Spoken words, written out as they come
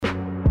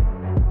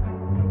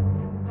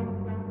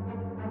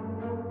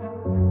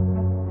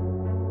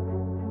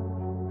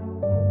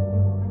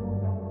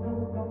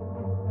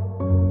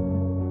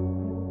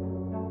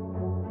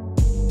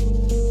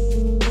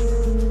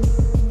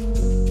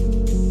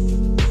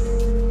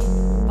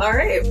All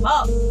right.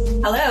 Well,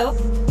 hello.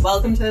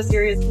 Welcome to the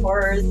series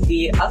Horrors,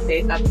 the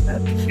update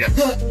episode.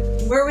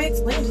 Yes. Where we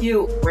explain to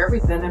you where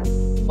we've been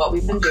and what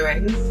we've been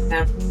doing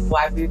and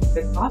why we've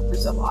been gone for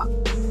so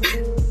long.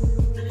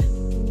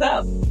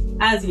 So,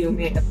 as you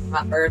may have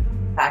remembered,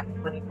 back in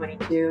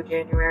 2022,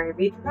 January,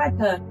 we tried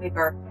to make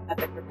our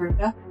epic return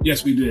to.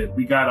 Yes, we did.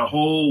 We got a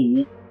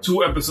whole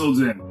 2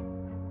 episodes in.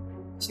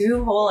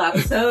 2 whole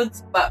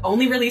episodes, but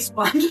only released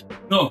 1.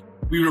 No,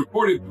 we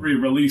recorded 3,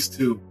 released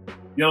 2.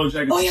 Yellow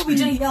Jackets. Oh yeah, we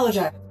did Yellow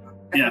Jackets.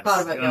 I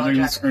forgot about Yellow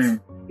Jackets. Scream.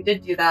 We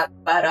did do that,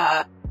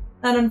 but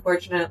then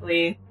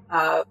unfortunately,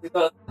 we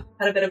both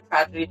had a bit of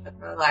tragedy to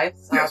our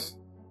lives. Yes.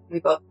 We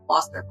both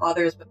lost our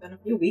fathers within a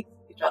few weeks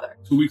of each other.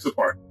 2 weeks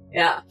apart.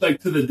 Yeah.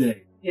 Like to the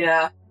day.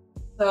 Yeah.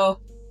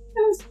 So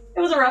it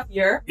was a rough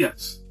year.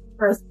 Yes.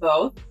 For us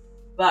both,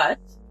 but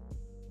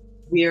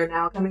we are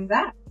now coming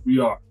back. We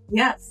are.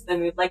 Yes,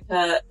 and we'd like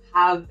to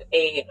have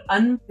a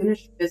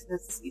unfinished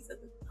business season.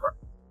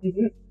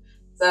 Mm-hmm.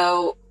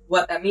 So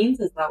what that means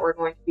is that we're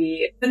going to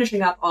be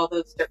finishing up all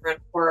those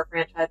different horror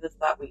franchises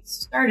that we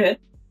started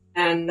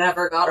and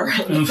never got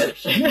around to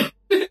finishing.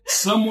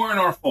 Some weren't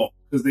our fault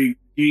because they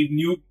gave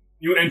new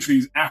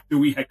entries after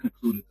we had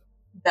concluded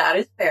them. That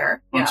is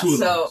fair. On yeah. 2 of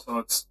them. So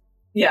it's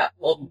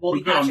we'll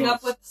be catching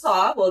up with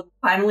Saw. We'll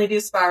finally do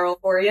Spiral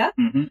for you,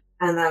 mm-hmm.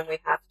 and then we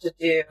have to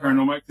do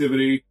Paranormal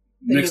Activity.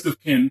 Next of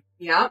Kin.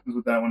 Yeah. Is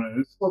what that one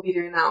is. We'll be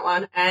doing that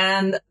one.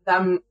 And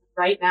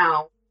right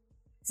now,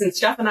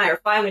 since Jeff and I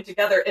are finally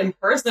together in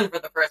person for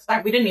the first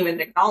time, we didn't even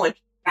acknowledge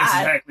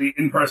that. Exactly.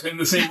 In person, in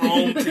the same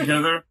room,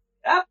 together.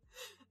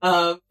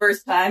 Yep.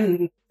 First time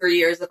in 3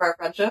 years of our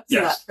friendship,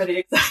 so that's pretty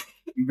exciting.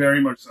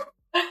 Very much so.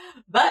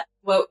 But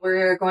what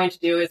we're going to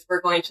do is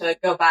we're going to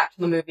go back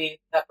to the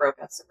movie that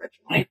broke us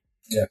originally.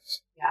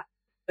 Yes. Yeah.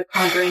 The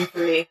Conjuring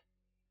 3.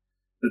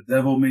 The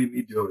devil made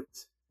me do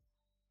it.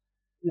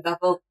 The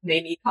devil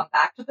made me come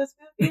back to this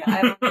movie?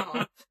 I don't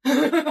know.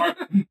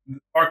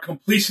 our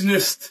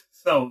completionist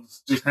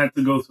selves just had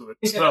to go through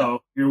it.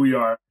 So, here we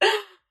are.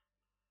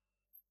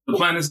 The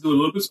plan is to do a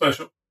little bit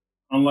special.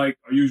 Unlike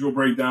our usual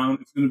breakdown,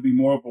 it's going to be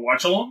more of a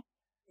watch-along.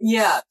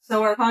 Yeah,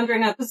 so our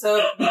Conjuring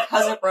episode,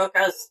 because it broke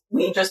us,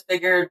 we just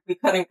figured we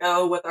couldn't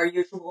go with our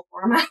usual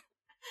format.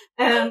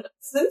 And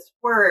since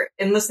we're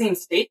in the same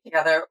state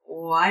together,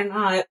 why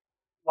not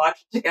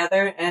watch it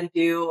together and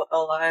do a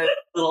live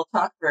little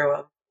talk-through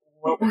of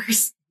what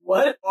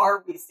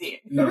are we seeing?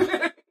 No,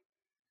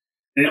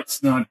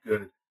 it's not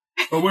good.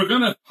 But we're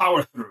going to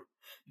power through.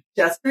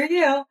 Just for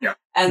you. Yeah.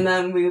 And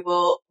then we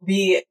will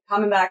be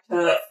coming back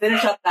to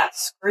finish up that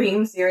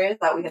Scream series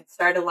that we had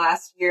started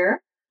last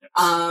year.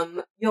 Yes.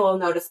 You'll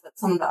notice that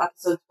some of the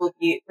episodes will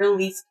be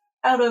released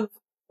out of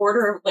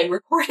order of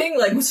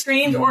recording,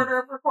 streamed order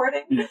of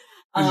recording.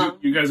 Yeah.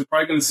 You guys are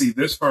probably going to see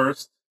this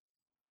first.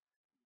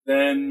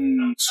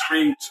 Then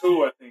Scream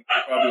 2, I think,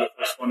 is probably the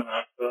first one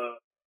after.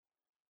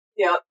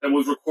 Yeah. That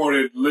was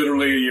recorded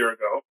literally a year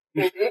ago.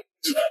 Mm-hmm.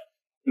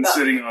 Been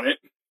sitting on it.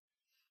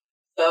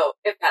 So,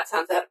 if that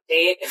sounds out of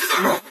date, if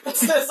the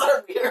references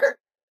are weird,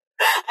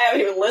 I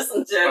haven't even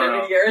listened to it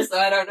in a year, so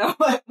I don't know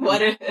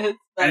what it is.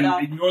 But,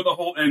 and ignore the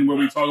whole end where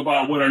we talk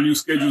about what our new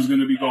schedule is going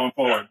to be going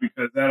forward,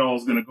 because that all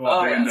is going to go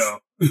out the window.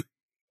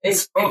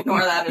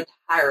 Ignore that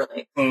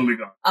entirely. Totally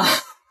gone.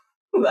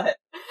 But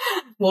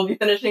we'll be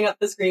finishing up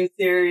the Scream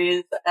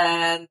series,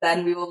 and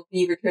then we will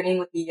be returning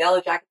with the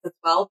Yellow Jackets as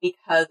well,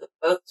 because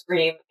both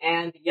Scream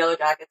and Yellow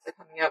Jackets are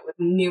coming out with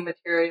new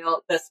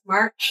material this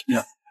March.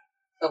 Yeah.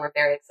 So we're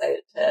very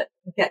excited to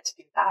get to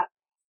do that.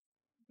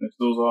 Finish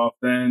those off,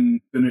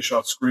 then finish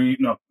off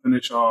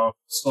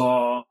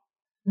Saw,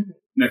 mm-hmm.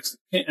 Next,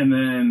 and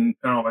then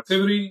Paranormal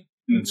Activity,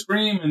 and then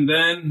Scream, and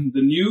then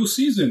the new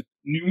season,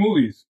 new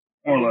movies,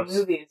 more or less.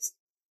 Movies.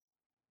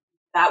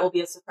 That will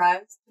be a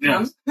surprise to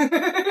come.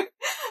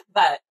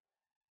 But,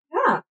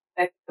 yeah.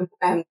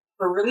 And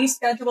for release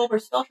schedule, we're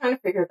still trying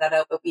to figure that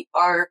out, but we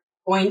are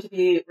going to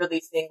be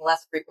releasing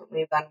less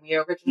frequently than we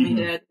originally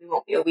did. We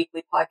won't be a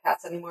weekly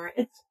podcast anymore.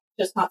 It's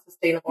just not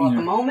sustainable at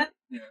the moment.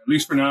 Yeah, at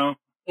least for now.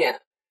 Yeah.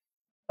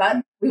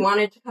 But we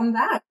wanted to come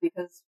back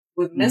because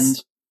we've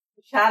missed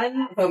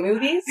chatting about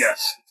movies.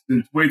 Yes. It's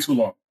been way too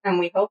long. And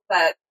we hope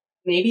that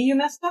maybe you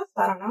missed us.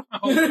 I don't know. I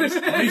hope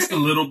at least a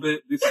little bit.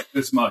 At least like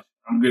this much.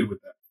 I'm good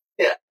with that.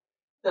 Yeah.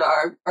 There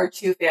are our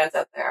 2 fans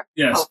out there.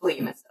 Yes. Hopefully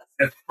you missed us.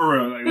 Yes, for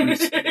real.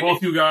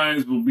 Both you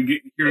guys will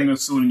be hearing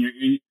us soon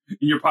in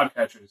your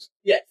podcatchers.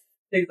 Yes,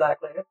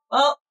 exactly.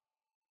 Well,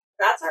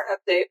 that's our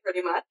update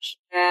pretty much.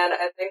 And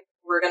I think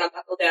we're going to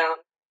buckle down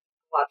and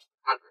watch The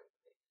Conjuring.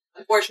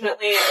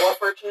 Unfortunately, or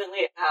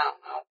fortunately, I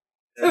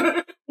don't know.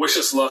 Yeah. Wish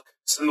us luck.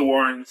 Send the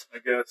Warrens, I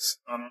guess.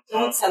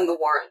 Don't send the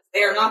Warrens.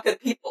 They are not good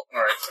people.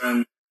 All right,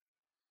 send.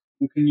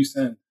 Who can you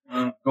send?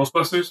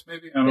 Ghostbusters,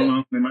 maybe? I don't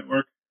know. They might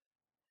work.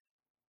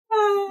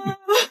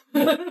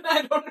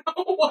 I don't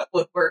know what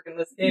would work in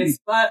this case,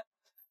 but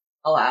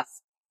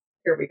alas,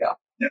 here we go.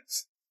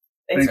 Yes.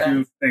 Thanks, Thank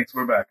you. Thanks.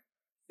 We're back.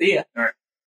 See ya. All right.